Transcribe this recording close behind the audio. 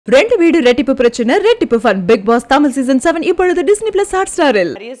ரெண்டு வீடு ரெட்டிப்பு பிரச்சனை ரெட்டிப்பு fun big pass Tamil season 7 இப்பொழுது டிஸ்னி பிளஸ்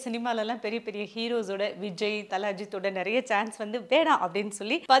ஹாட்ஸ்டாரில் நிறைய சினிமாலெல்லாம் பெரிய பெரிய ஹீரோஸோட விஜய் தலாஜித்தோட நிறைய சான்ஸ் வந்து வேணாம் அப்படின்னு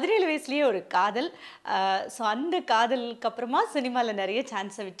சொல்லி 17 வயசுலயே ஒரு காதல். ஸோ அந்த காதலுக்கு அப்புறமா சினிமாவில் நிறைய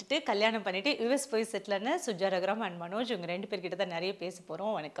சான்ஸை விட்டுட்டு கல்யாணம் பண்ணிட்டு யூஎஸ் போய் செட்டிலான சுஜா ரகுராம் அண்ட் மனோஜ் இவங்க ரெண்டு பேர்கிட்ட தான் நிறைய பேச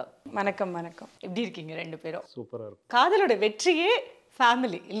போகிறோம். வணக்கம். வணக்கம் வணக்கம். எப்படி இருக்கீங்க ரெண்டு பேரும்? சூப்பராக இருக்கும். காதலோட வெற்றியே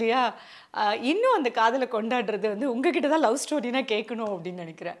ஃபேமிலி இல்லையா? இன்னும் அந்த காதலை கொண்டாடுறது வந்து உங்ககிட்ட தான் லவ் ஸ்டோரினா கேட்கணும் அப்படின்னு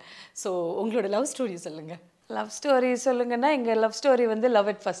நினைக்கிறேன். ஸோ உங்களோட லவ் ஸ்டோரி சொல்லுங்க. லவ் ஸ்டோரி சொல்லுங்கன்னா எங்கள் லவ் ஸ்டோரி வந்து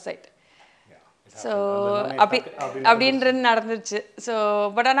love at first sight. So அப்படின்றது நடந்துச்சு. ஸோ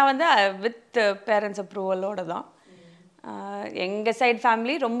பட் ஆனால் வந்து வித் பேரண்ட்ஸ் அப்ரூவலோட தான். எங்கள் சைட்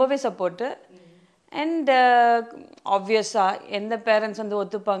ஃபேமிலி ரொம்பவே சப்போர்ட்டு. அண்ட் ஆப்வியஸாக எந்த பேரண்ட்ஸ் வந்து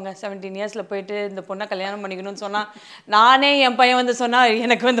ஒத்துப்பாங்க 17 இயர்ஸில் போயிட்டு இந்த பொண்ணை கல்யாணம் பண்ணிக்கணும்னு சொன்னால், நானே என் பையன் வந்து சொன்னால்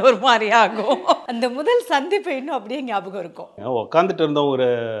எனக்கு வந்து ஒரு மாதிரி ஆகும். அந்த முதல் சந்திப்பு இன்னும் அப்படியே ஞாபகம் இருக்கும். உட்காந்துட்டு இருந்தோம்.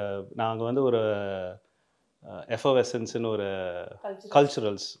 நாங்கள் வந்து ஒரு எஃப்ஓஎஸ்என்ஸ்னு ஒரு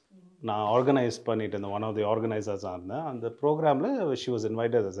கல்ச்சுரல்ஸ் நான் ஆர்கனைஸ் பண்ணிட்டு இருந்தேன். ஒன் ஆஃப் தி ஆர்கனைசர்ஸாக இருந்தேன். அந்த ப்ரோக்ராமில் she was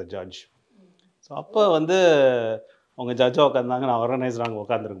invited as a judge. So அப்போ வந்து அவங்க ஜட்ஜாக உட்காந்தாங்க, நான் ஆர்கனைசராக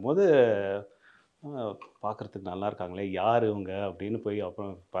உட்காந்துருக்கும் போது பார்க்குறதுக்கு நல்லா இருக்காங்களே யார் இவங்க அப்படின்னு போய்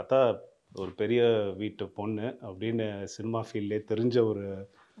அப்புறம் பார்த்தா ஒரு பெரிய வீட்டு பொண்ணு அப்படின்னு சினிமா ஃபீல்ட்லேயே தெரிஞ்ச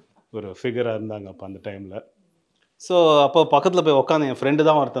ஒரு ஃபிகராக இருந்தாங்க அப்போ அந்த டைமில். ஸோ அப்போ பக்கத்தில் போய் உட்காந்து என் ஃப்ரெண்டு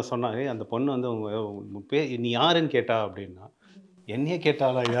தான் ஒருத்தன் சொன்னாங்க, அந்த பொண்ணு வந்து உங்கள் நீ யாருன்னு கேட்டா அப்படின்னா, என்னையே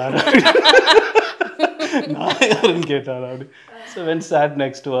கேட்டாளா யார் நான் யாருன்னு கேட்டாளா அப்படி. So when chat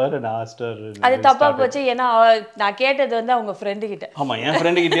next var and aster. அது தப்பாக போச்சு. ஏன்னா நான் கேட்டது வந்து அவங்க ஃப்ரெண்டு கிட்ட. ஆமாம், என்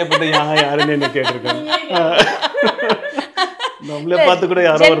ஃப்ரெண்டு கிட்டே போட்டு யாருன்னு என்ன கேட்டிருக்காங்க. நம்மளே பார்த்து கூட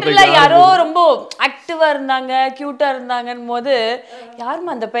யாரோ ரொம்ப ஆக்டிவா இருந்தாங்க, கியூட்டா இருந்தாங்கன்னு போது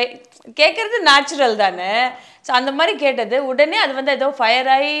யாருமா அந்த கேட்கறது நேச்சுரல் தானே. ஸோ அந்த மாதிரி கேட்டது உடனே அது வந்து ஏதோ ஃபயர்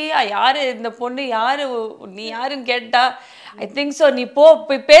ஆகி யாரு இந்த பொண்ணு யாரு நீ யாருன்னு கேட்டா, ஐ திங்க் ஸோ நீ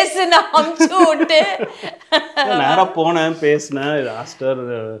போய் பேசு நான் அமுச்சு விட்டு நேராக போனேன், பேசினேன். ஆஸ்டர்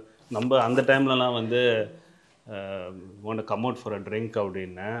நம்ம அந்த டைம்லலாம் வந்து ஒன்று come out for a drink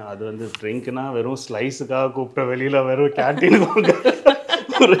அப்படின்னேன். அது வந்து ட்ரிங்க்னா வெறும் ஸ்லைஸுக்காக கூப்பிட்ட வெளியில் வெறும் கேன்டீனுக்கு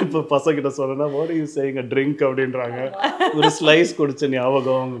ஒரு இப்போ பசங்கிட்ட சொல்லணும்னா what you saying a drink அப்படின்றாங்க. ஒரு ஸ்லைஸ் குடிச்ச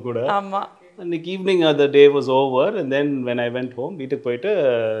ஞாபகம் அவங்க கூட. ஆமாம். அன்றைக்கி evening the day was over and then when I went home, வீட்டுக்கு போயிட்டு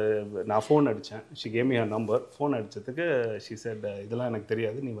நான் ஃபோன் அடித்தேன். she gave me her number. Phone அடித்ததுக்கு she said இதெல்லாம் எனக்கு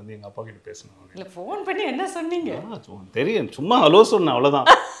தெரியாது, நீ வந்து எங்கள் அப்பா கிட்ட பேசணும். இல்லை ஃபோன் பண்ணி என்ன சொன்னீங்க? தெரியும், சும்மா ஹலோ சொன்னேன், அவ்வளோதான்.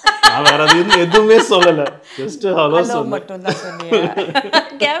 நான் வேற எதுவுமே சொல்லலை, ஜஸ்ட் ஹலோ சொன்னேன் மட்டும் தான் சொன்னீங்க.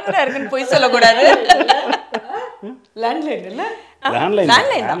 கேமரா இருக்குன்னு போய் சொல்லக்கூடாது. லேண்ட்லைன் இல்லை,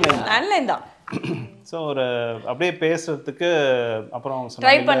 லேண்ட்லைன் தான். ஸோ ஒரு அப்படியே பேசுறதுக்கு அப்புறம்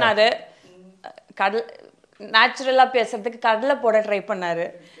ட்ரை பண்ணாரு. கடல் நேச்சுரலாக பேசுறதுக்கு கடலை போட ட்ரை பண்ணாரு.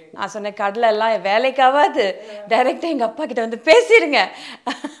 நான் சொன்னேன் கடலை எல்லாம் வேலைக்காகாது, டைரெக்டாக எங்கள் அப்பா கிட்ட வந்து பேசிடுங்க.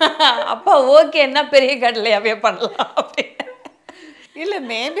 அப்பா ஓகே என்ன பெரிய கடலையாவே பண்ணலாம் அப்படின்னு. இல்லை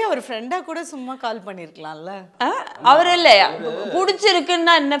மேபி அவர் ஃப்ரெண்டாக கூட சும்மா கால் பண்ணியிருக்கலாம்ல. அவர் இல்லை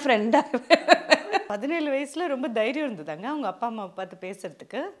பிடிச்சிருக்குன்னா என்ன ஃப்ரெண்டாக. 17 வயசுல ரொம்ப தைரியம் இருந்ததாங்க அவங்க அப்பா அம்மா பார்த்து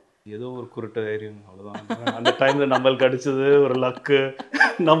பேசுறதுக்கு. ஏதோ ஒரு குருட்டு தைரியம், அவ்வளோதான். அந்த டைமில் நம்மளுக்கு அடிச்சது ஒரு லக்கு,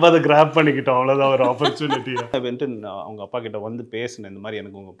 நம்ம அதை கிராப் பண்ணிக்கிட்டோம், அவ்வளோதான் ஒரு ஆப்பர்ச்சுனிட்டி. வந்துட்டு அவங்க அப்பா கிட்ட வந்து பேசினேன், இந்த மாதிரி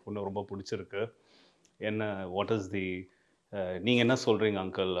எனக்கு உங்கள் பொண்ணு ரொம்ப பிடிச்சிருக்கு, என்ன வாட் இஸ் தி நீங்கள் என்ன சொல்கிறீங்க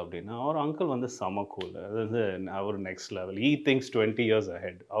அங்கிள் அப்படின்னா. அவர் அங்கிள் வந்து செம கூல். அது வந்து அவர் நெக்ஸ்ட் லெவல். ஈ திங்ஸ் 20 years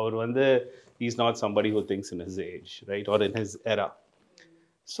ahead. அவர் வந்து is not somebody who things in his age right or in his எரா.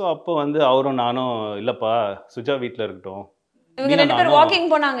 So அப்போ வந்து அவரும் நானும் இல்லைப்பா சுஜா வீட்டில் இருக்கட்டும், இவங்க ரெண்டு பேரும் வாக்கிங்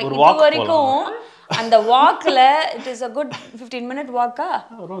போனாங்க. இது வரைக்கும் அந்த வாக்ல it is a good 15 minute வாக்கா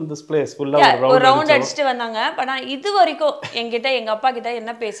around this place full ஒரு ரவுண்ட் அடிச்சிட்டு வந்தாங்க. ஆனா இது வரைக்கும் என்கிட்ட எங்க அப்பா கிட்ட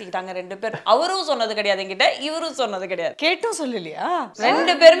என்ன பேசிக்கிட்டாங்க ரெண்டு பேரும், அவரும் சொன்னது கிடையாது என்கிட்ட, இவரும் சொன்னது கிடையாது. கேட்டும் சொல்லலையா?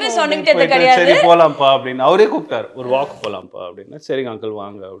 ரெண்டு பேருமே சொன்னிட்டது கிடையாது. சரி போலாம்ப்பா அப்படின்னு அவரே கூப்பிட்டாரு, ஒரு வாக் போலாம்ப்பா அப்படின்னு. சரிங்க அங்கிள்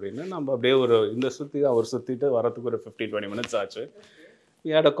வாங்க அப்படின்னு நம்ம அப்படியே ஒரு இந்த சுற்றி அவர் சுற்றிட்டு வரதுக்கு ஒரு 15-20 minutes ஆச்சு.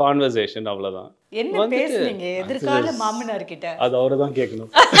 We had a conversation, அவ்வளவுதான். என்ன பேசுனீங்க எதிர்கால மாமனார் கிட்ட? அது அவரை தான்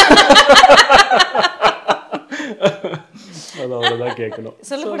கேட்கணும். அது அவரை தான் கேட்கணும்.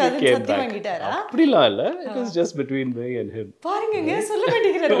 சொல்லக்கூடாதுன்னு சத்தியம் வாங்கிட்டாரா? அப்படிலாம் இல்லை, it was just between me and him. பாருங்க சொல்ல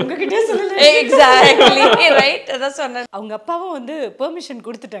வேண்டியது உங்ககிட்டே சொல்லல. Exactly right. அதான் சொன்னேன். அவங்க அப்பாவும் வந்து பெர்மிஷன்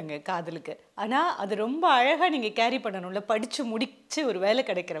கொடுத்துட்டாங்க காதலுக்கு. ஆனா அது ரொம்ப அழகா நீங்க கேரி பண்ணணும்ல, படிச்சு முடிச்சு ஒரு வேலை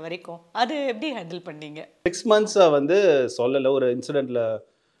கிடைக்கிற வரைக்கும். அது எப்படி ஹேண்டில் பண்ணீங்க? 6 months வந்து சொல்லலை. ஒரு இன்சிடென்ட்ல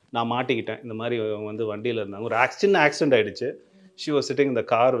நான் மாட்டிக்கிட்டேன். இந்த மாதிரி வந்து வண்டியில் இருந்தாங்க, ஒரு சின்ன ஆக்சிடென்ட் ஆயிடுச்சு. ஷி வாஸ் சிட்டிங் இந்த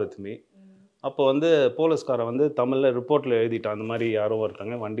கார் வித் மீ. அப்போ வந்து போலீஸ்காரன் வந்து தமிழில் ரிப்போர்ட்டில் எழுதிட்டான் அந்த மாதிரி யாரோ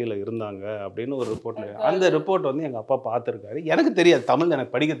ஒருத்தங்க வண்டியில் இருந்தாங்க அப்படின்னு ஒரு ரிப்போர்ட்டில். அந்த ரிப்போர்ட் வந்து எங்கள் அப்பா பார்த்துருக்காரு. எனக்கு தெரியாது, தமிழ்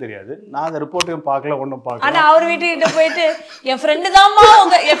எனக்கு படிக்க தெரியாது. நான் அந்த ரிப்போர்ட்டையும் பார்க்கல, ஒன்றும் பார்க்கல. ஆனால் அவர் வீட்டுக்கிட்ட போயிட்டு என் ஃப்ரெண்டு தான்மா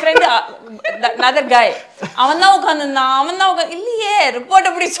என் ஃப்ரெண்டு நதர் காய் அவன் தான் உட்காந்துருந்தான், அவன் தான் உட்காந்து இல்லையே ரிப்போர்ட்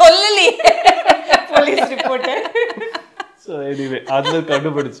அப்படி சொல்லலையே போலீஸ் ரிப்போர்ட்டு. ஸோ எனிவே அது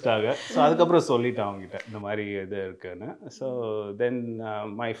கண்டுபிடிச்சிட்டாங்க. ஸோ அதுக்கப்புறம் சொல்லிட்டேன் அவங்ககிட்ட இந்த மாதிரி இது இருக்குன்னு. So then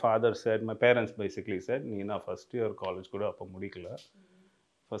my father said, my parents basically set, நீ நான் ஃபஸ்ட் இயர் காலேஜ் கூட அப்போ முடிக்கல,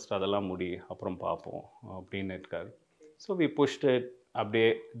 ஃபஸ்ட் அதெல்லாம் முடி அப்புறம் பார்ப்போம் அப்படின்னு இருக்காரு. So we pushed it.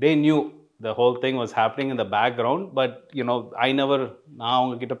 அப்படியே they knew the whole thing was happening in the background. But you know நான்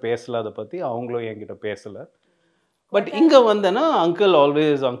அவங்கக்கிட்ட பேசலை அதை பற்றி, அவங்களும் என்கிட்ட பேசலை. பட் இங்கே வந்தேன்னா uncle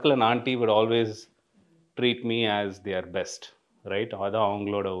and aunty would always treat me as their best, right? அதான்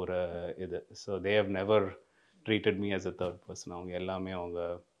அவங்களோட ஒரு இது. So they have never treated me as a third person. அவங்க எல்லாமே அவங்க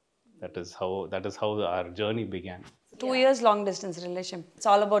that is how our journey began. 2 years long distance relationship. It's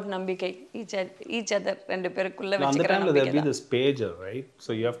all about நம்பிக்கை, each other ரெண்டு பேருக்குள்ள அந்த வெச்சுக்கிற டைம்ல there நம்பிக்கை. be this pager, right?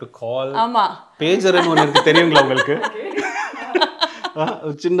 So you have to call. ஆமா, pager ன்னு ஒன்னு இருக்கு, தெரியுங்களா உங்களுக்கு?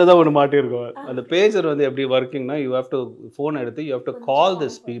 சின்னதா ஒன்று மாட்டியிருக்கோம். அந்த பேஜர் வந்து எப்படி ஒர்க்கிங்னா, you have to phone எடுத்து you have to call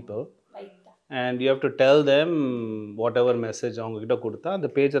these people and you have to tell them whatever message அவங்கக்கிட்ட கொடுத்தா அந்த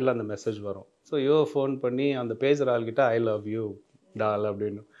பேஜரில் அந்த மெசேஜ் வரும். ஸோ ஃபோன் பண்ணி அந்த பேஜர் ஆள்கிட்ட ஐ லவ் யூ டால்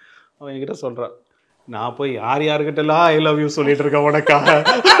அப்படின்னு அவன் என்கிட்ட சொல்கிறான். நான் போய் யார்கிட்டலாம் ஐ லவ் யூ சொல்லிட்டு இருக்கேன் உனக்காக.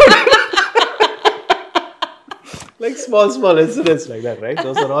 Like small incidents like that, right?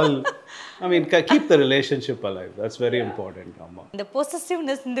 Those are all, I mean, keep the relationship alive. That's very important. ஆமா. இந்த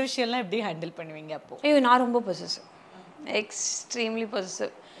பொசசிவ்னஸ் இந்த விஷயம்லாம் எப்படி ஹேண்டில் பண்ணுவீங்க அப்போ? ஐயோ, நான் ரொம்ப பொசசிவ், எக்ஸ்ட்ரீம்லி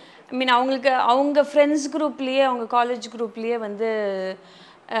பொசசிவ். ஐ மீன் அவங்க ஃப்ரெண்ட்ஸ் குரூப்லேயே, அவங்க காலேஜ் குரூப்லேயே வந்து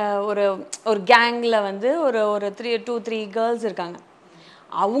ஒரு கேங்கில் வந்து ஒரு 2-3 கேர்ள்ஸ் இருக்காங்க.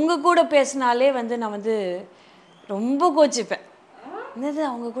 அவங்க கூட பேசினாலே வந்து நான் வந்து ரொம்ப கோச்சிப்பேன். என்னது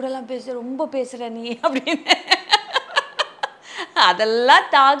அவங்க கூடலாம் ரொம்ப பேசுகிற நீ அப்படின்னு. அதெல்லாம்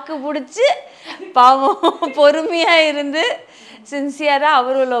தாக்கு பிடிச்சி பாவம் பொறுமையாக இருந்து சின்சியராக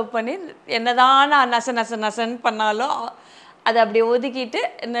அவரும் லவ் பண்ணி என்னதான் நான் நசன்னு பண்ணாலும் அதை அப்படியே ஒதுக்கிட்டு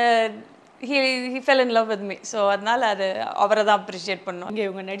he fell in love with me. So அதனால் அது அவரை தான் அப்ரிஷியேட் பண்ணோம். இங்கே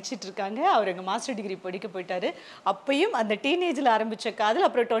இவங்க நடிச்சிட்டு இருக்காங்க, அவர் எங்கள் மாஸ்டர் டிகிரி படிக்க போயிட்டாரு. அப்பயும் அந்த டீனேஜில் ஆரம்பித்த காதல்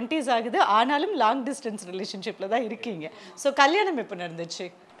அப்புறம் 20s ஆகுது, ஆனாலும் லாங் டிஸ்டன்ஸ் ரிலேஷன்ஷிப்பில் தான் இருக்கீங்க. ஸோ கல்யாணம் எப்போ நடந்துச்சு?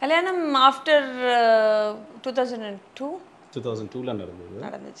 கல்யாணம் ஆஃப்டர் 2002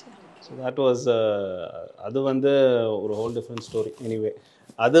 நடந்துச்சு. ஸோ தட் வாஸ் அது வந்து ஒரு ஹோல் டிஃப்ரெண்ட் ஸ்டோரி. எனிவே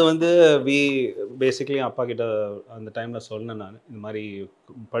அது வந்து பேசிக்லி அப்பா கிட்ட அந்த டைமில் சொன்னேன். நான் இந்த மாதிரி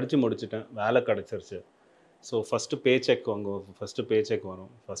படித்து முடிச்சுட்டேன், வேலை கிடச்சிருச்சு. ஸோ ஃபஸ்ட்டு பே செக் வரும். ஃபஸ்ட்டு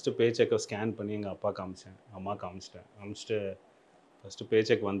பே செக்கை ஸ்கேன் பண்ணி எங்கள் அப்பா காமிச்சேன், அம்மா காமிச்சிட்டு ஃபஸ்ட்டு பே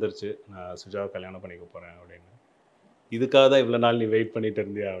செக் வந்துருச்சு, நான் சுஜாவை கல்யாணம் பண்ணிக்க போகிறேன் அப்படின்னு. இதுக்காக தான் இவ்வளோ நாள் நீ வெயிட் பண்ணிட்டு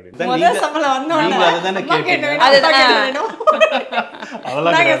இருந்தியா அப்படின்னு. அதுதானே கேட்டீங்க.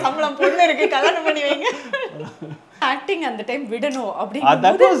 அதெல்லாம் சம்பளம் பொண்ணு இருக்கு, கல்யாணம் பண்ணி வைங்க. ஆக்டிங் அந்த டைம் விடணும் அப்படி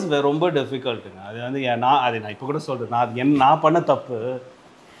தட் வாஸ் ரொம்ப டிஃபிகல்ட்டுங்க. அது வந்து நான் இப்போ கூட சொல்கிறேன், நான் பண்ண தப்பு.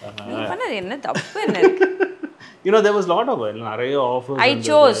 என்ன தப்பு என்ன இருக்கு? You know, there was lot of நிறைய offers. I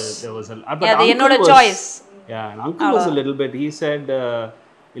chose. There was அது என்னோட choice. Yeah, and uncle was a little bit, he said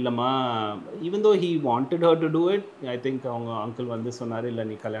இல்லம்மா, even though he wanted her to do it, I think அவங்க uncle வந்து சொன்னாரு, இல்லை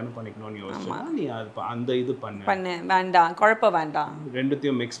நீ கல்யாணம் பண்ணிக்கணும்னு யோசிச்சா நீ அந்த இது பண்ணு, வேண்டாம், குழப்ப வேண்டாம்,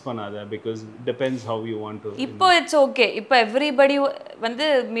 ரெண்டுத்தையும் மிக்ஸ் பண்ணாத, because depends how you want to. இப்போ இட்ஸ் ஓகே. இப்போ எவ்ரிபடி வந்து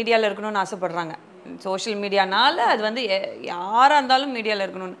மீடியாவில் இருக்கணும்னு ஆசைப்படுறாங்க. சோஷியல் மீடியானால அது வந்து யாராக இருந்தாலும் மீடியாவில்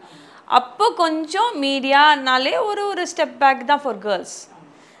இருக்கணும்னு. அப்போ கொஞ்சம் மீடியானாலே ஒரு ஸ்டெப் பேக் தான் ஃபார் கேர்ள்ஸ்.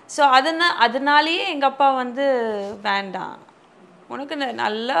 ஸோ அதனாலேயே எங்கள் அப்பா வந்து வேண்டாம், உனக்கு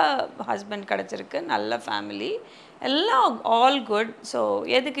நல்ல ஹஸ்பண்ட் கிடச்சிருக்கு, நல்ல ஃபேமிலி, எல்லாம் ஆல் குட், ஸோ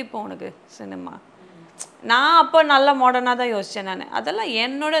எதுக்கு இப்போ உனக்கு சினிமா? நான் அப்போ நல்ல மாடர்னாக தான் யோசித்தேன். நான் அதெல்லாம்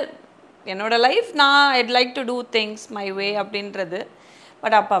என்னோட லைஃப், நான் I'd like to two things my way அப்படின்றது.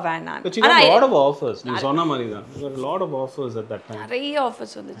 பட் அப்பா வேணாம். நீ சொன்ன மாதிரி தான் lot of offers at that time. நிறைய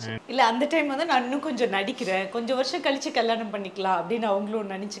ஆஃபர்ஸ் வந்துச்சு. இல்லை அந்த டைம் வந்து நான் இன்னும் கொஞ்சம் நடிக்கிறேன், கொஞ்சம் வருஷம் கழிச்சு கல்யாணம் பண்ணிக்கலாம் அப்படின்னு அவங்களும்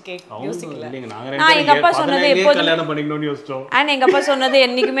நினச்சி யோசிக்கல. நான் எங்கள் அப்பா சொன்னது எப்போது கல்யாணம் பண்ணிக்கணும்னு யோசிச்சோம். அண்ட் எங்கள் அப்பா சொன்னது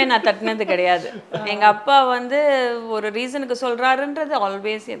என்றைக்குமே நான் தட்டினது கிடையாது. எங்கள் அப்பா வந்து ஒரு ரீசனுக்கு சொல்கிறாருன்றது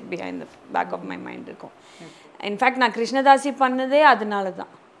always behind the back of my mind இருக்கும். இன்ஃபேக்ட் நான் கிருஷ்ணதாசி பண்ணதே அதனால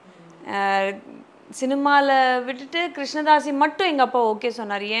தான். சினிமாவில் விட்டுட்டு கிருஷ்ணதாசி மட்டும் எங்கள் அப்பா ஓகே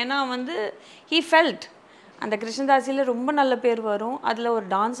சொன்னார். ஏன்னா வந்து ஹீ ஃபெல்ட் அந்த கிருஷ்ணதாசியில் ரொம்ப நல்ல பேர் வரும், அதில் ஒரு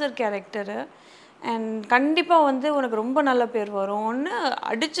டான்ஸர் கேரக்டரு, அண்ட் கண்டிப்பாக வந்து உனக்கு ரொம்ப நல்ல பேர் வரும்னு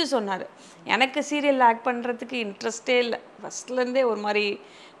அடித்து சொன்னார். எனக்கு சீரியல் ஆக்ட் பண்ணுறதுக்கு இன்ட்ரெஸ்டே இல்லை ஃபஸ்ட்லேருந்தே. ஒரு மாதிரி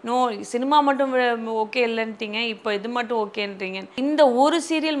நோ, சினிமா மட்டும் ஓகே இல்லைன்ட்டீங்க, இப்போ இது மட்டும் ஓகேன்றீங்க, இந்த ஒரு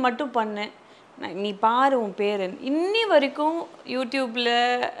சீரியல் மட்டும் பண்ணு, நீ பாரு உன் பேர். இன்னி வரைக்கும் யூடியூப்பில்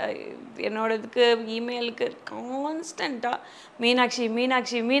என்னோடதுக்கு இமெயிலுக்கு கான்ஸ்டண்ட்டாக மீனாட்சி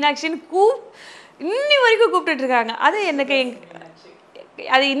மீனாட்சி மீனாட்சின்னு இன்னி வரைக்கும் கூப்பிட்டுட்ருக்காங்க. அது எனக்கு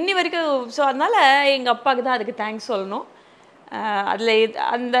அது இன்னி வரைக்கும். ஸோ அதனால் எங்கள் அப்பாவுக்கு தான் அதுக்கு தேங்க்ஸ் சொல்லணும். அதில்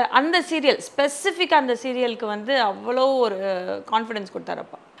அந்த அந்த சீரியல் ஸ்பெசிஃபிக்காக அந்த சீரியலுக்கு வந்து அவ்வளோ ஒரு கான்ஃபிடென்ஸ்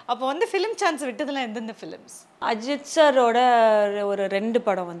கொடுத்தாரப்பா. அப்போ வந்து ஃபிலிம் சான்ஸ் விட்டதெல்லாம் எந்தெந்த ஃபிலிம்ஸ்? அஜித் சாரோட ஒரு 2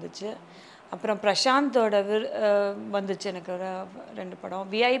 படம் வந்துச்சு. அப்புறம் பிரசாந்தோட வந்துச்சு எனக்கு ஒரு 2 படம்.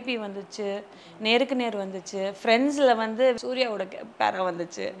 விஐபி வந்துச்சு, நேருக்கு நேர் வந்துச்சு, ஃப்ரெண்ட்ஸில் வந்து சூர்யாவோட பேரா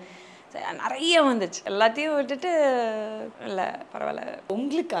வந்துச்சு, நிறைய வந்துச்சு. எல்லாத்தையும் விட்டுட்டு இல்லை பரவாயில்ல.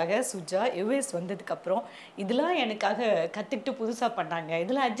 உங்களுக்காக சுஜா யூஎஸ் வந்ததுக்கப்புறம் இதெல்லாம் எனக்காக கற்றுக்கிட்டு புதுசாக பண்ணாங்க,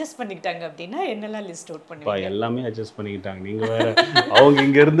 இதெல்லாம் அட்ஜஸ்ட் பண்ணிக்கிட்டாங்க அப்படின்னா என்னெல்லாம் லிஸ்ட் அவுட் பண்ணுவீங்க? எல்லாமே அட்ஜஸ்ட் பண்ணிக்கிட்டாங்க. நீங்கள் வேறு அவங்க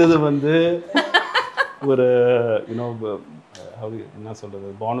இங்கே இருந்தது வந்து ஒரு யூனோ என்ன சொல்கிறது,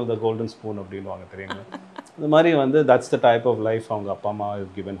 born with a golden spoon அப்படின்வாங்க தெரியுங்களா? இந்த மாதிரி வந்து that's the type of life அவங்க அப்பா அம்மா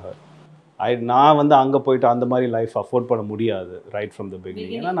இஸ் கிவன் ஹர். நான் வந்து அங்கே போய்ட்டு அந்த மாதிரி லைஃப் அஃபோர்ட் பண்ண முடியாது ரைட் ஃப்ரம் த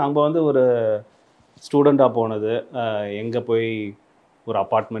பிகினிங். ஏன்னா நாங்கள் வந்து ஒரு ஸ்டூடெண்ட்டாக போனது, எங்கே போய் ஒரு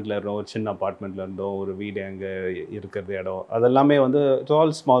அப்பார்ட்மெண்ட்டில் இருந்தோம், ஒரு சின்ன அப்பார்ட்மெண்ட்டில் இருந்தோம், ஒரு வீடு எங்கே இருக்கிறது இடம், அதெல்லாமே வந்து it's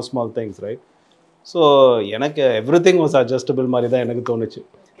all small things right. So எனக்கு எவ்ரிதிங் வாஸ் அட்ஜஸ்டபிள் மாதிரி தான் எனக்கு தோணுச்சு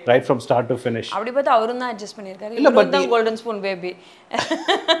right from start to finish. அப்படி பார்த்தா அவரும் தான் அட்ஜஸ்ட் பண்ணியிருக்காரு. இல்லை பட் கோல்டன் ஸ்பூன் பேபி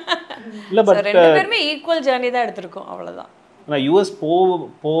இல்லை பட் 2 பேருமே ஈக்குவல் ஜேர்னி தான் எடுத்திருக்கோம், அவ்வளோதான். ஆனால்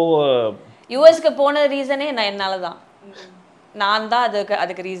யூஎஸ்க்கு போன ரீசனே என்னால் தான், நான் தான்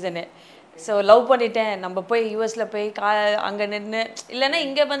அதுக்கு ரீசனு. ஸோ லவ் பண்ணிட்டேன், நம்ம போய் யூஎஸில் போய் அங்கே நின்று, இல்லைன்னா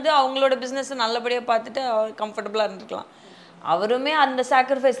இங்கே வந்து அவங்களோட பிஸ்னஸை நல்லபடியாக பார்த்துட்டு கம்ஃபர்டபுளாக இருந்துருக்கலாம். அவருமே அந்த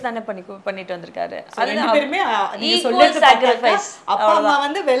சாக்ரிஃபைஸ் தானே பண்ணிட்டு வந்திருக்காரு. அப்பா அம்மா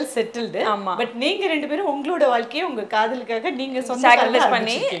வந்து வெல் செட்டில்டு. ஆமா, பட் நீங்க 2 பேரும் உங்களோட வாழ்க்கையை உங்க காதலுக்காக நீங்க சாக்ரிஃபைஸ்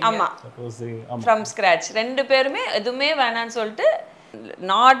பண்ணி, ஆமா, ஃப்ரம் ஸ்கிராச் 2 பேருமே எதுவுமே வேணான்னு சொல்லிட்டு,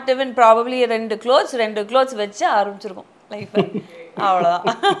 நாட் ஈவன் ப்ராபப்ளி 2 க்ளோத்ஸ் வச்சு ஆரம்பிச்சிருக்கோம் லைஃப். அவ்வளோதான்.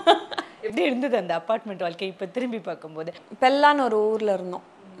 எப்படி இருந்தது அந்த அப்பார்ட்மெண்ட் வாழ்க்கை இப்போ திரும்பி பார்க்கும்போது? பெல்லான்னு ஒரு ஊரில் இருந்தோம்.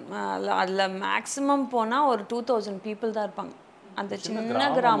 அதில் மேக்ஸிமம் போனால் ஒரு 2000 பீப்புள் தான் இருப்பாங்க. அந்த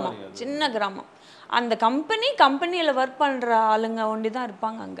சின்ன கிராமம். அந்த கம்பெனியில் ஒர்க் பண்ணுற ஆளுங்க ஒண்டி தான்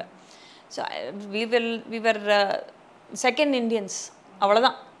இருப்பாங்க அங்கே. ஸோ விவர் செகண்ட் இண்டியன்ஸ்,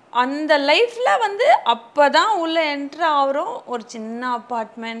 அவ்வளோதான். அந்த லைஃப்பில் வந்து அப்போ தான் உள்ளே என்ட்ரு ஆகிறோம். ஒரு சின்ன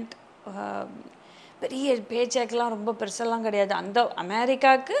அப்பார்ட்மெண்ட், பெரிய பேச்சேக்கெலாம் ரொம்ப பெருசெல்லாம் கிடையாது. அந்த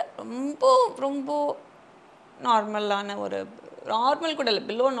அமெரிக்காவுக்கு ரொம்ப ரொம்ப நார்மலான ஒரு நார்மல் கூட இல்லை,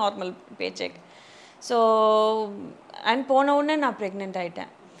 பிலோ நார்மல் பேச்சேக். ஸோ அண்ட் போன உடனே நான் ப்ரெக்னென்ட்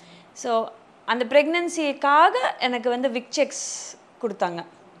ஆகிட்டேன். ஸோ அந்த ப்ரெக்னென்சிக்காக எனக்கு வந்து விக் செக்ஸ் கொடுத்தாங்க.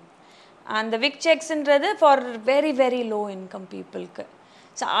 அந்த விக் செக்ஸுன்றது for very very low income பீப்புளுக்கு.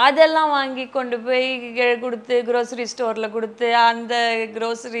 ஸோ அதெல்லாம் வாங்கி கொண்டு போய் கொடுத்து க்ரோசரி ஸ்டோரில் கொடுத்து அந்த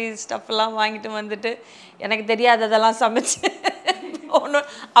க்ரோசரி ஸ்டஃப்லாம் வாங்கிட்டு வந்துட்டு எனக்கு தெரியாததெல்லாம் சமைச்சு ஒன்றும்.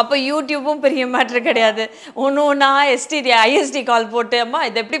 அப்போ யூடியூப்பும் பெரிய மேட்ரு கிடையாது. ஒன்றும் ஐஎஸ்டி கால் போட்டு, அம்மா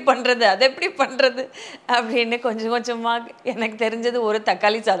இது எப்படி பண்ணுறது, அதை எப்படி பண்ணுறது அப்படின்னு கொஞ்சமாக எனக்கு தெரிஞ்சது ஒரு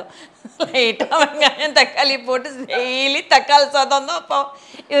தக்காளி சாதம், லைட்டாக வெங்காயம் தக்காளி போட்டு டெய்லி தக்காளி சாதம் தான். அப்போ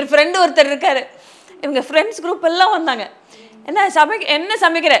இவர் ஃப்ரெண்டு ஒருத்தர் இருக்கார், இவங்க ஃப்ரெண்ட்ஸ் குரூப் எல்லாம் வந்தாங்க. என்ன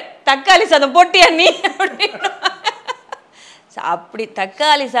சமைக்கிற, தக்காளி சாதம் போட்டியா நீ அப்படின்னு. அப்படி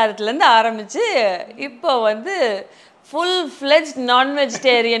தக்காளி சாதத்துலேருந்து ஆரம்பித்து இப்போ வந்து ஃபுல் ஃப்ளெஜ் நான்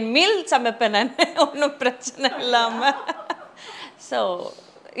வெஜிடேரியன் மீல் சமைப்பேன் நான், ஒன்றும் பிரச்சனை இல்லாமல். ஸோ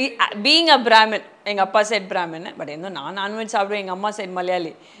பீயிங் அ பிராமின், எங்கள் அப்பா சைட் பிராமின், பட் இன்னும் நான் நான்வெஜ் சாப்பிடுவேன், எங்கள் அம்மா சைட்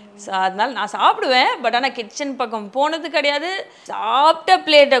மலையாளி. ஸோ அதனால் நான் சாப்பிடுவேன், பட் ஆனால் கிச்சன் பக்கம் போனது கிடையாது. சாப்பிட்ட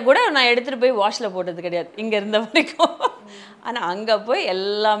பிளேட்டை கூட நான் எடுத்துகிட்டு போய் வாஷில் போட்டது கிடையாது இங்கே இருந்த வரைக்கும். ஆனால் அங்கே போய்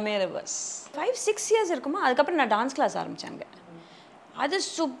எல்லாமே ரிவர்ஸ். 5-6 இயர்ஸ் இருக்குமா. அதுக்கப்புறம் நான் டான்ஸ் கிளாஸ் ஆரம்பித்தேன். அது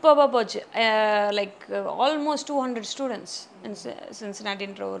சூப்பராக போச்சு. லைக் ஆல்மோஸ்ட் 200 ஸ்டூடெண்ட்ஸ்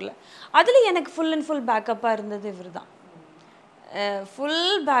சின்சினாட்டின்ற ஊரில். அதில் எனக்கு ஃபுல் அண்ட் ஃபுல் பேக்கப்பாக இருந்தது இவர் தான்.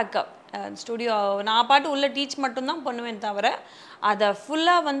 Full backup studio. நான் பாட்டு உள்ளே டீச் மட்டும்தான் பண்ணுவேன் தவிர அதை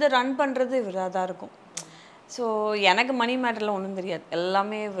ஃபுல்லாக வந்து ரன் பண்ணுறது இவராக தான் இருக்கும். ஸோ எனக்கு மணி மேட்டரில் ஒன்றும் தெரியாது,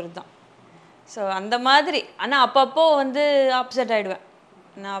 எல்லாமே இவர் தான். ஸோ அந்த மாதிரி. ஆனால் அப்பப்போ வந்து அப்செட் ஆகிடுவேன்.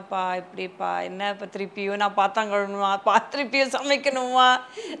 என்னப்பா இப்படிப்பா, என்ன இப்போ திருப்பியும் நான் பார்த்தாங்கணுமா, திருப்பியும் சமைக்கணுமா,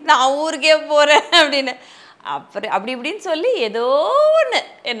 நான் ஊருக்கே போகிறேன் அப்படின்னு. அப்புறம் அப்படி இப்படின்னு சொல்லி ஏதோ ஒன்று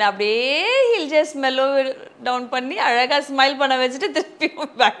என்னை அப்படியே ஹில் ஜஸ்ட் மெல்லோ டவுன் பண்ணி அழகாக ஸ்மைல் பண்ண வச்சுட்டு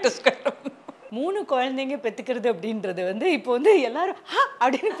திருப்பியும் பேக் டு ஸ்கொயர். 3 குழந்தைங்க பெற்றுக்கிறது அப்படின்றது வந்து இப்போ வந்து எல்லாரும்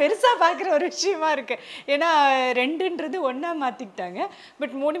அப்படின்னு பெருசாக பார்க்குற ஒரு விஷயமா இருக்கு. ஏன்னா 2ன்றது ஒன்றா மாற்றிக்கிட்டாங்க.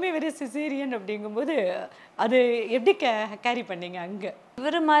 பட் 3மே வெறும் சிசேரியன் அப்படிங்கும்போது அது எப்படி கேரி பண்ணீங்க அங்கே?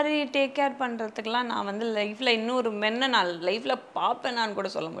 இவர் மாதிரி டேக் கேர் பண்ணுறதுக்கெலாம் நான் வந்து லைஃப்பில் இன்னொரு மென்னை நான் லைஃப்பில் பார்ப்பேனான்னு கூட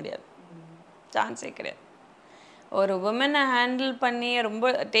சொல்ல முடியாது. சான்ஸே கிடையாது. ஒரு உமனை ஹேண்டில் பண்ணி ரொம்ப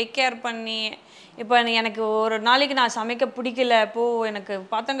டேக் கேர் பண்ணி இப்போ எனக்கு ஒரு நாளைக்கு நான் சமைக்க பிடிக்கல, இப்போது எனக்கு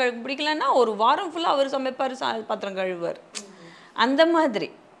பாத்திரம் கழுவ பிடிக்கலன்னா ஒரு வாரம் ஃபுல்லாக அவர் சமைப்பார், பாத்திரம் கழுவார். அந்த மாதிரி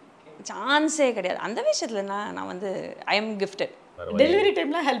சான்ஸே கிடையாது. அந்த விஷயத்தில் நான் வந்து ஐ எம் கிஃப்டட். டெலிவரி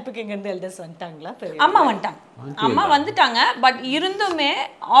டைம்ல ஹெல்ப்புக்கு எங்கேருந்து எல்டர்ஸ் வந்துட்டாங்களா? அம்மா வந்துட்டாங்க, அம்மா வந்துட்டாங்க. பட் இருந்துமே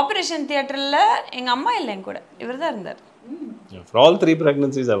ஆப்ரேஷன் தியேட்டரில் எங்கள் அம்மா இல்லை, என் கூட இவர் தான் இருந்தார். For all 3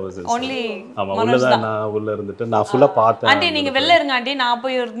 pregnancies I was only Manoj தான். நான் உள்ள இருந்துட்டு நான் ஃபுல்லா பார்த்தேன். ஆண்டி நீங்க வெளில இருங்க ஆண்டி, நான்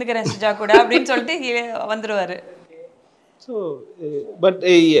போய் இருந்துக்கிறேன் சுஜா கூட அப்படின்னு சொல்லிட்டு வந்துருவாரு. ஸோ பட்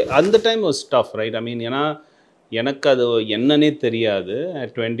அந்த டைம் வாஸ் டஃப் ரைட். ஐ மீன் ஏன்னா எனக்கு அது என்னன்னே தெரியாது.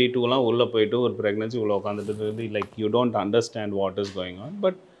 22லாம் உள்ளே போயிட்டு ஒரு ப்ரெக்னன்சி உள்ள உட்காந்துட்டு like you don't understand what is going on.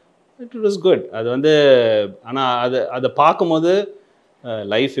 But it was good. அது வந்து ஆனால் அதை பார்க்கும்போது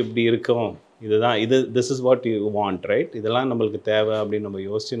லைஃப் இப்படி இருக்கும், இதுதான் this is what you want right, இதெல்லாம் நம்மளுக்கு தேவை அப்படின்னு நம்ம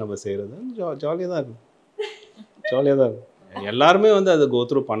யோசித்து நம்ம செய்கிறது ஜாலியாக தான் இருக்கும். ஜாலியாக தான் இருக்கும். எல்லாருமே வந்து அதை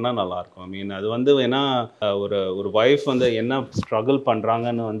கோத்ரூ பண்ணால் நல்லாயிருக்கும். ஐ மீன் அது வந்து ஏன்னா ஒரு ஒய்ஃப் வந்து என்ன ஸ்ட்ரகிள்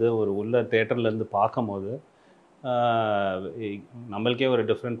பண்ணுறாங்கன்னு வந்து உள்ள தேட்டர்லேருந்து பார்க்கும்போது நம்மளுக்கே ஒரு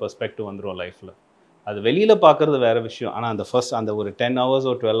டிஃப்ரெண்ட் பெர்ஸ்பெக்டிவ் வந்துடும் லைஃப்பில். அது வெளியில் பார்க்குறது வேறு விஷயம். ஆனால் அந்த ஒரு 10 hours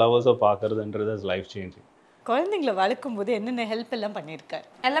 12 hours பார்க்குறதுன்றது is life changing. குழந்தைங்களை வளர்க்கும் போது என்னென்ன ஹெல்ப் எல்லாம் பண்ணியிருக்காரு?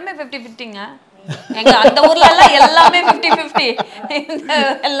 எல்லாமே 50-50ங்க. எங்க அந்த ஊர்ல எல்லாம் எல்லாமே 50-50.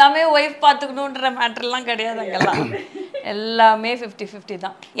 எல்லாமே ஒய்ஃப் பார்த்துக்கணுன்ற மேட்டர்லாம் கிடையாது. அங்கெல்லாம் எல்லாமே 50-50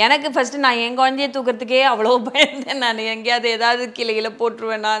 தான். எனக்கு ஃபர்ஸ்ட் நான் என் குழந்தைய தூக்கிறதுக்கே அவ்வளோ பயந்தேன். நான் எங்கேயாவது ஏதாவது கீழே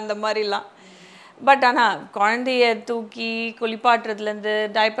போட்டுருவேனா அந்த மாதிரிலாம். பட் ஆனால் குழந்தைய தூக்கி குளிப்பாட்டுறதுலேருந்து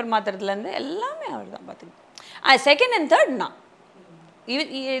டைப்பர் மாற்றுறதுலேருந்து எல்லாமே அவர் தான் பார்த்துக்கிட்டேன். செகண்ட் அண்ட் தேர்ட் நான்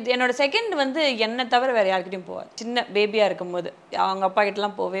என்னோட செகண்ட் வந்து என்னை தவிர வேறு யார்கிட்டையும் போவார். சின்ன பேபியாக இருக்கும்போது அவங்க அப்பா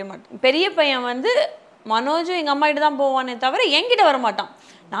கிட்டலாம் போகவே மாட்டேன். பெரிய பையன் வந்து மனோஜும் எங்கள் அம்மா கிட்ட தான் போவானே தவிர என்கிட்ட வர மாட்டான்.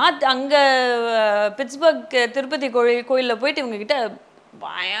 நான் அங்கே பிட்ஸ்பர்க் திருப்பதி கோயிலில் போயிட்டு இவங்ககிட்ட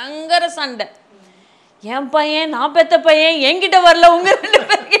பயங்கர சண்டை. என் பையன், நான் பெத்த பையன் என்கிட்ட வரல, உங்கள் 2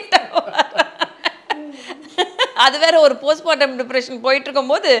 பேர்கிட்ட வர. அது வேற ஒரு போஸ்ட்மார்ட்டம் டிப்ரெஷன் போயிட்டு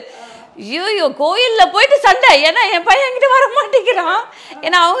இருக்கும்போது ஐயோ கோயிலில் போயிட்டு சண்டை. ஏன்னா என் பையன் என்கிட்ட வர மாட்டேங்கிறான்.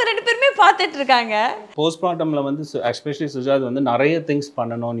 ஏன்னா அவங்க 2 பேருமே பார்த்துட்டு இருக்காங்க. போஸ்ட்மார்ட்டமில் வந்து எஸ்பெஷலி சுஜாத் வந்து நிறைய திங்ஸ்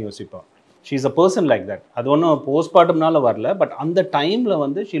பண்ணணும்னு யோசிப்பான். She is a person like that. அது ஒன்றும் போஸ்ட்மார்ட்டம்னால வரல. பட் அந்த டைமில்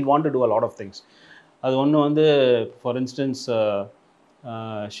வந்து Sheel want to two a lot of things. அது ஒன்று வந்து for instance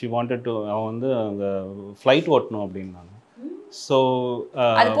she wanted to அவன் வந்து அங்கே ஃப்ளைட் ஓட்டணும் அப்படின்னாங்க. ஸோ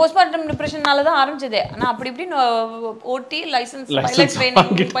அது போஸ்ட்மார்ட்டம் டிப்ரெஷனால தான் ஆரம்பிச்சதே. ஆனால் அப்படி இப்படின்னு ஓட்டி லைசன்ஸ் பைலட்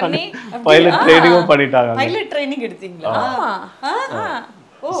ட்ரைனிங் பண்ணி பைலட் ட்ரைனிங்கும் பண்ணிட்டாங்க. பைலட் ட்ரைனிங் எடுத்தீங்களா?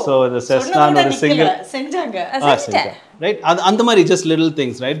 ஸோ இந்த செஸ்னான ஒரு சிங்கிள் செஞ்சாங்க ரைட். அந்த மாதிரி just little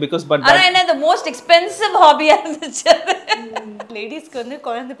things right. Because but ஆனால் என்ன the most expensive hobby-ஆ இருந்துச்சு. லேடிஸ்க்கு வந்து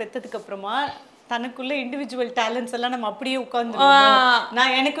குழந்தை பெற்றதுக்கு அப்புறமா தனக்குள்ள இண்டிவிஜுவல் டேலண்ட்ஸ் எல்லாம் நம்ம அப்படியே உட்கார்ந்துருவோம்.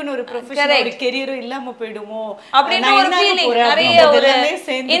 நான் எனக்குன்னு ஒரு ப்ரொஃபஷனல் ஒரு கெரியரும் இல்லாம போயிடுமோ அப்படின்னு ஒரு ஃபீலிங், நிறைய ஒரு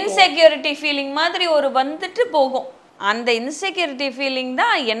இன்செக்யூரிட்டி ஃபீலிங் மாதிரி ஒரு வந்துட்டு போகும். அந்த இன்செக்யூரிட்டி ஃபீலிங்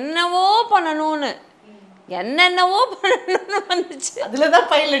தான் என்னவோ பண்ணணும்னு வந்துச்சு. அதுலதான்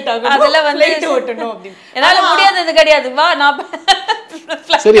பைலட் ஆகும், அதுல வந்து ஓட்டணும் அப்படின்னு என்னால முடியாதது கிடையாது. வா நான்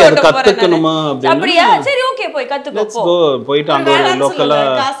சரி அது கத்துக்கணுமா அப்படியா? சரி ஓகே போய் கத்துக்கோ. போயிட்டு அங்க ஒரு லோக்கலா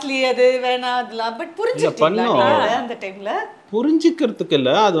காஸ்ட்லி அது வேணா அதெல்லாம். பட் புரிஞ்சுக்கிட்டீங்களா அந்த டைம்ல? புரிஞ்சுக்கிறதுக்கு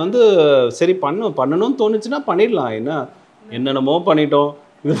இல்ல, அது வந்து சரி பண்ணணும்னு தோணுச்சுன்னா பண்ணிடலாம். என்னென்னமோ பண்ணிட்டோம்.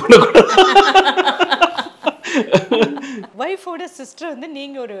 இது ஒய்ஃபோட சிஸ்டர் வந்து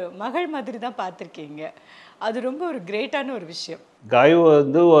நீங்க ஒரு மகள் மாதிரி தான் பார்த்துருக்கீங்க. அது ரொம்ப ஒரு கிரேட்டான ஒரு விஷயம். காயு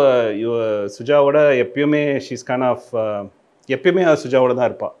வந்து சுஜாவோட எப்பயுமே ஷீஸ் கைண்ட் ஆஃப் எப்பயுமே சுஜாவோட தான்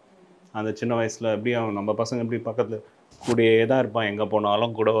இருப்பாள். அந்த சின்ன வயசில் எப்படி நம்ம பசங்க எப்படி பக்கத்தில் கூடயே தான் இருப்பான். எங்கே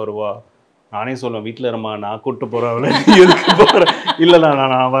போனாலும் கூட வருவா. நானே சொல்லுவேன் வீட்டில் இருமா நான் கூப்பிட்டு போகிறேன் அவளை, எதுக்கு போகிறேன்? இல்லைண்ணா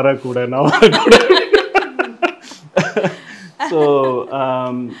நான் வரக்கூட. So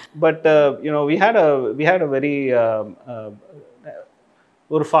but you know we had a very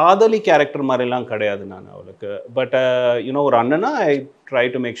ஒரு ஃபாதர்லி கேரக்டர் மாதிரிலாம் கிடையாது நான் அவளுக்கு. பட் ஒரு அண்ணனா I try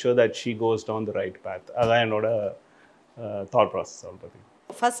to make sure that she cos down the right பாத். அதான் என்னோட தாட் ப்ராசஸ். அவள் பற்றி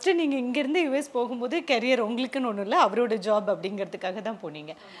ஃபஸ்ட்டு நீங்கள் இங்கேருந்து யூஎஸ் போகும்போது கெரியர் உங்களுக்குன்னு ஒன்றும் இல்லை, அவரோட ஜாப் அப்படிங்கிறதுக்காக தான்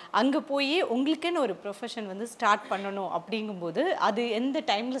போனீங்க. அங்கே போய் உங்களுக்குன்னு ஒரு ப்ரொஃபஷன் வந்து ஸ்டார்ட் பண்ணணும் அப்படிங்கும்போது அது எந்த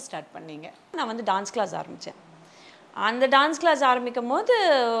டைமில் ஸ்டார்ட் பண்ணீங்க? நான் வந்து டான்ஸ் கிளாஸ் ஆரம்பித்தேன். அந்த டான்ஸ் கிளாஸ் ஆரம்பிக்கும் போது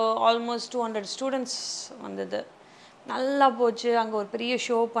ஆல்மோஸ்ட் 200 ஸ்டூடெண்ட்ஸ் வந்தது. நல்லா போச்சு. அங்கே ஒரு பெரிய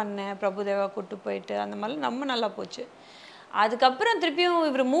ஷோ பண்ணேன், பிரபுதேவா கூட்டு போயிட்டு, அந்த மாதிரி ரொம்ப நல்லா போச்சு. அதுக்கப்புறம் திருப்பியும்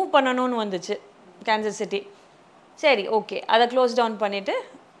இவர் மூவ் பண்ணணும்னு வந்துச்சு கேன்சஸ் சிட்டி. சரி ஓகே, அதை க்ளோஸ் டவுன் பண்ணிவிட்டு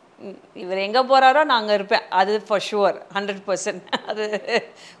இவர் எங்கே போகிறாரோ நான் அங்கே இருப்பேன், அது ஃபார் ஷுவர் 100%. அது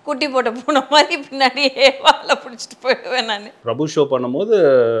குட்டி போட்ட பூனை மாதிரி பின்னாடியே வாழை பிடிச்சிட்டு போயிடுவேன் நான். பிரபு ஷோ பண்ணும்போது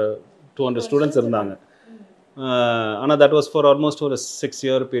 200 ஸ்டூடெண்ட்ஸ் இருந்தாங்க. ஆனால் தட் வாஸ் ஃபார் ஆல்மோஸ்ட் ஒரு 6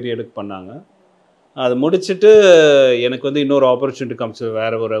 இயர் பீரியடுக்கு பண்ணாங்க. அது முடிச்சுட்டு எனக்கு வந்து இன்னொரு ஆப்பர்ச்சுனிட்டி காமிச்சு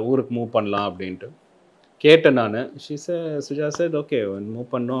வேறு ஒரு ஊருக்கு மூவ் பண்ணலாம் அப்படின்ட்டு கேட்டேன் நான். சுஜா சார் ஓகே மூவ்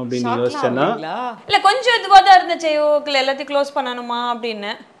பண்ணோம் அப்படின்னு யோசிச்சேன்னா இல்லை கொஞ்சம் இதுவாக தான் இருந்துச்சு. ஓகே எல்லாத்தையும் க்ளோஸ் பண்ணணுமா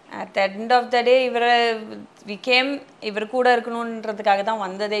அப்படின்னு. At the end of the டே இவர் கூட இருக்கணுன்றதுக்காக தான்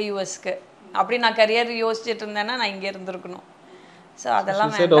வந்ததே யூஎஸ்க்கு. அப்படி நான் கரியர் யோசிச்சுட்டு இருந்தேன்னா நான் இங்கே இருந்திருக்கணும். ஸோ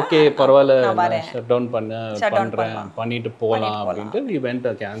அதெல்லாம் ஓகே பரவாயில்ல ஷட் டவுன் பண்ணிட்டு போகலாம் அப்படின்ட்டு we went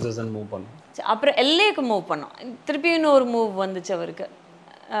to Kansas and move பண்ணோம். அப்புறம் எல்ஏக்கு மூவ் பண்ணோம். திருப்பி இன்னொரு மூவ் வந்துச்சு அவருக்கு.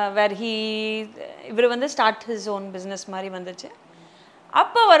 வேர் இவர் வந்து ஸ்டார்ட் ஹிஸ் ஓன் பிஸ்னஸ் மாதிரி வந்துச்சு.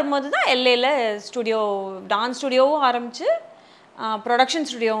 அப்போ வரும்போது தான் எல்ஏல ஸ்டுடியோ, டான்ஸ் ஸ்டுடியோவும் ஆரம்பிச்சு ப்ரொடக்ஷன்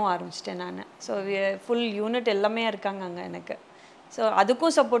ஸ்டுடியோவும் ஆரம்பிச்சிட்டேன் நான். ஸோ ஃபுல் யூனிட் எல்லாமே இருக்காங்க அங்கே எனக்கு. ஸோ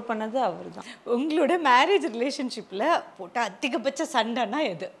அதுக்கும் சப்போர்ட் பண்ணது அவர் தான். உங்களோட மேரேஜ் ரிலேஷன்ஷிப்பில் போட்ட அதிகபட்ச சண்டைனா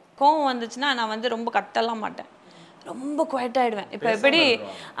எது? கோவம் வந்துச்சுன்னா நான் வந்து ரொம்ப கட்டலாம் மாட்டேன், ரொம்ப குவைட்டாகிடுவேன். இப்போ எப்படி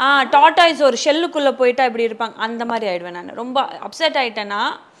டாட்டாய்ஸ் ஒரு ஷெல்லுக்குள்ளே போயிட்டா இப்படி இருப்பாங்க, அந்த மாதிரி ஆகிடுவேன் நான். ரொம்ப அப்செட் ஆகிட்டேன்னா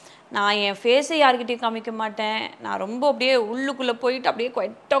நான் என் ஃபேஸை யார்கிட்டையும் காமிக்க மாட்டேன். நான் ரொம்ப அப்படியே உள்ளுக்குள்ளே போயிட்டு அப்படியே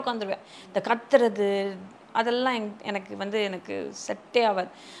குவைட்டாக உட்காந்துருவேன். இந்த கத்துறது அதெல்லாம் எனக்கு வந்து எனக்கு செட்டே ஆகாது.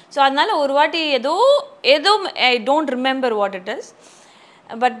 ஸோ அதனால் ஒரு வாட்டி ஏதோ I don't remember what it is,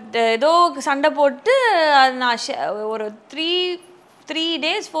 but ஏதோ சண்டை போட்டு அது நான் ஒரு 3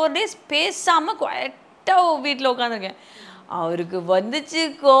 days 4 days பேசாமல் குவைட்டாக வீட்டில் உட்காந்துருக்கேன். அவருக்கு வந்துச்சு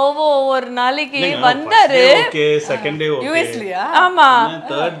கோவம். ஒரு நாளைக்கு வந்தாரு யூஎஸ்லயா? ஆமா,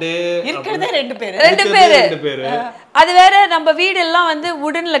 இருக்கிறதே 2 பேரு. அது வேற நம்ம வீடு எல்லாம் வந்து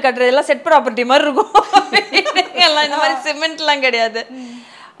வுடன்ல கட்டுறது, எல்லாம் செட் ப்ராப்பர்ட்டி மாதிரி இருக்கும். எல்லாம் இந்த மாதிரி சிமெண்ட்லாம் கிடையாது.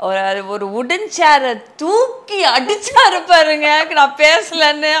 ஒரு வுடன் சேரை தூக்கி அடிச்சாரு பாருங்க. நான்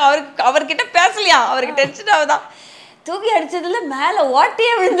பேசலன்னு அவர்கிட்ட பேசலையா, அவருக்கு டென்ஷன் ஆகுதான். தூக்கி அடிச்சதுல மேல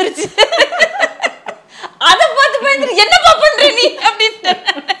ஓட்டையே விழுந்துருச்சு. அதை பார்த்து பயந்துரு, என்னப்பா பண்ற நீ அப்படின்னு.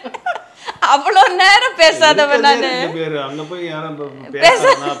 அவ்வளோ நேரம் பேசாதவன் நானு.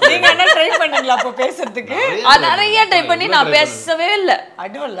 நீங்க என்ன ட்ரை பண்ணீங்களா அப்போ பேசுறதுக்கு? நிறைய ட்ரை பண்ணி நான் பேசவே இல்லை.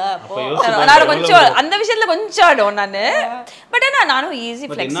 அடோல நான் கொஞ்சம் அந்த விஷயத்துல கொஞ்சம் ஆடும் நானு. பட் நானும் ஈஸி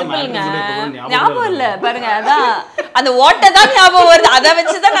ஃபிளெக்சிபிள்ங்க. ஞாபகம் இல்லை பாருங்க, அதான் அந்த ஓட்டை தான் ஞாபகம் வருது. அதை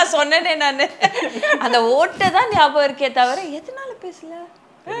வச்சுதான் நான் சொன்னேனே நானு. அந்த ஓட்டை தான் ஞாபகம் இருக்கே தவிர எதனால பேசல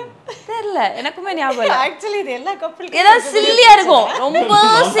தெரியல, எனக்குமே ஞாபகம் இல்ல. ஆக்சுவலி இது எல்லா கப்பலுக்கும் ஏதாவது சில்லியா இருக்கும், ரொம்ப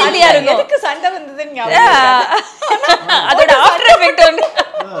சில்லியா இருக்கும். எதுக்கு சண்டை வந்ததுன்னு ஞாபகம். அதோட ஆஃப்டர் எஃபெக்ட் வந்து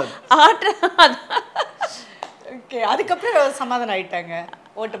ஓகே. அதுக்கப்புறம் சமாதானம் ஆயிட்டாங்க.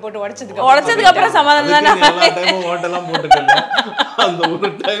 ஓட்டு போட்டு உடைச்சதுக்கு அப்புறம் சமாதானம் தானே. ஓட்டெல்லாம் போட்டுக்கல. அந்த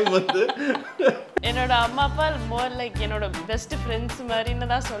ஒரு டைம் வந்து என்னோட அம்மா அப்பா மோர் லைக் என்னோட பெஸ்ட் ஃப்ரெண்ட்ஸ்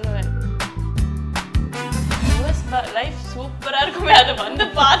மாதிரின்னு தான் சொல்லுவேன். லைஃப் சூப்பரா இருக்குமே, அது வந்து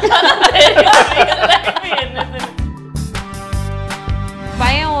பார்த்தா என்னது.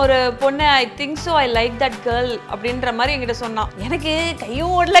 பையன் ஒரு பொண்ணு I think so I like that girl அப்படின்ற மாதிரி என்கிட்ட சொன்னான். எனக்கு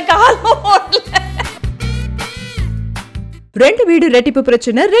கையும் ஓடல காலும் ஓடல. 2 வீடு ரெட்டிப்பு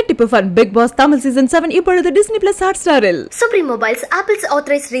பிரச்சனை ரெட்டிப்பு fun. Big pass Tamil season 7 இப்பொழுது Disney+ Hotstarல். Supreme Mobiles, Apple's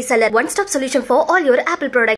authorized reseller, one-stop solution for all your Apple products.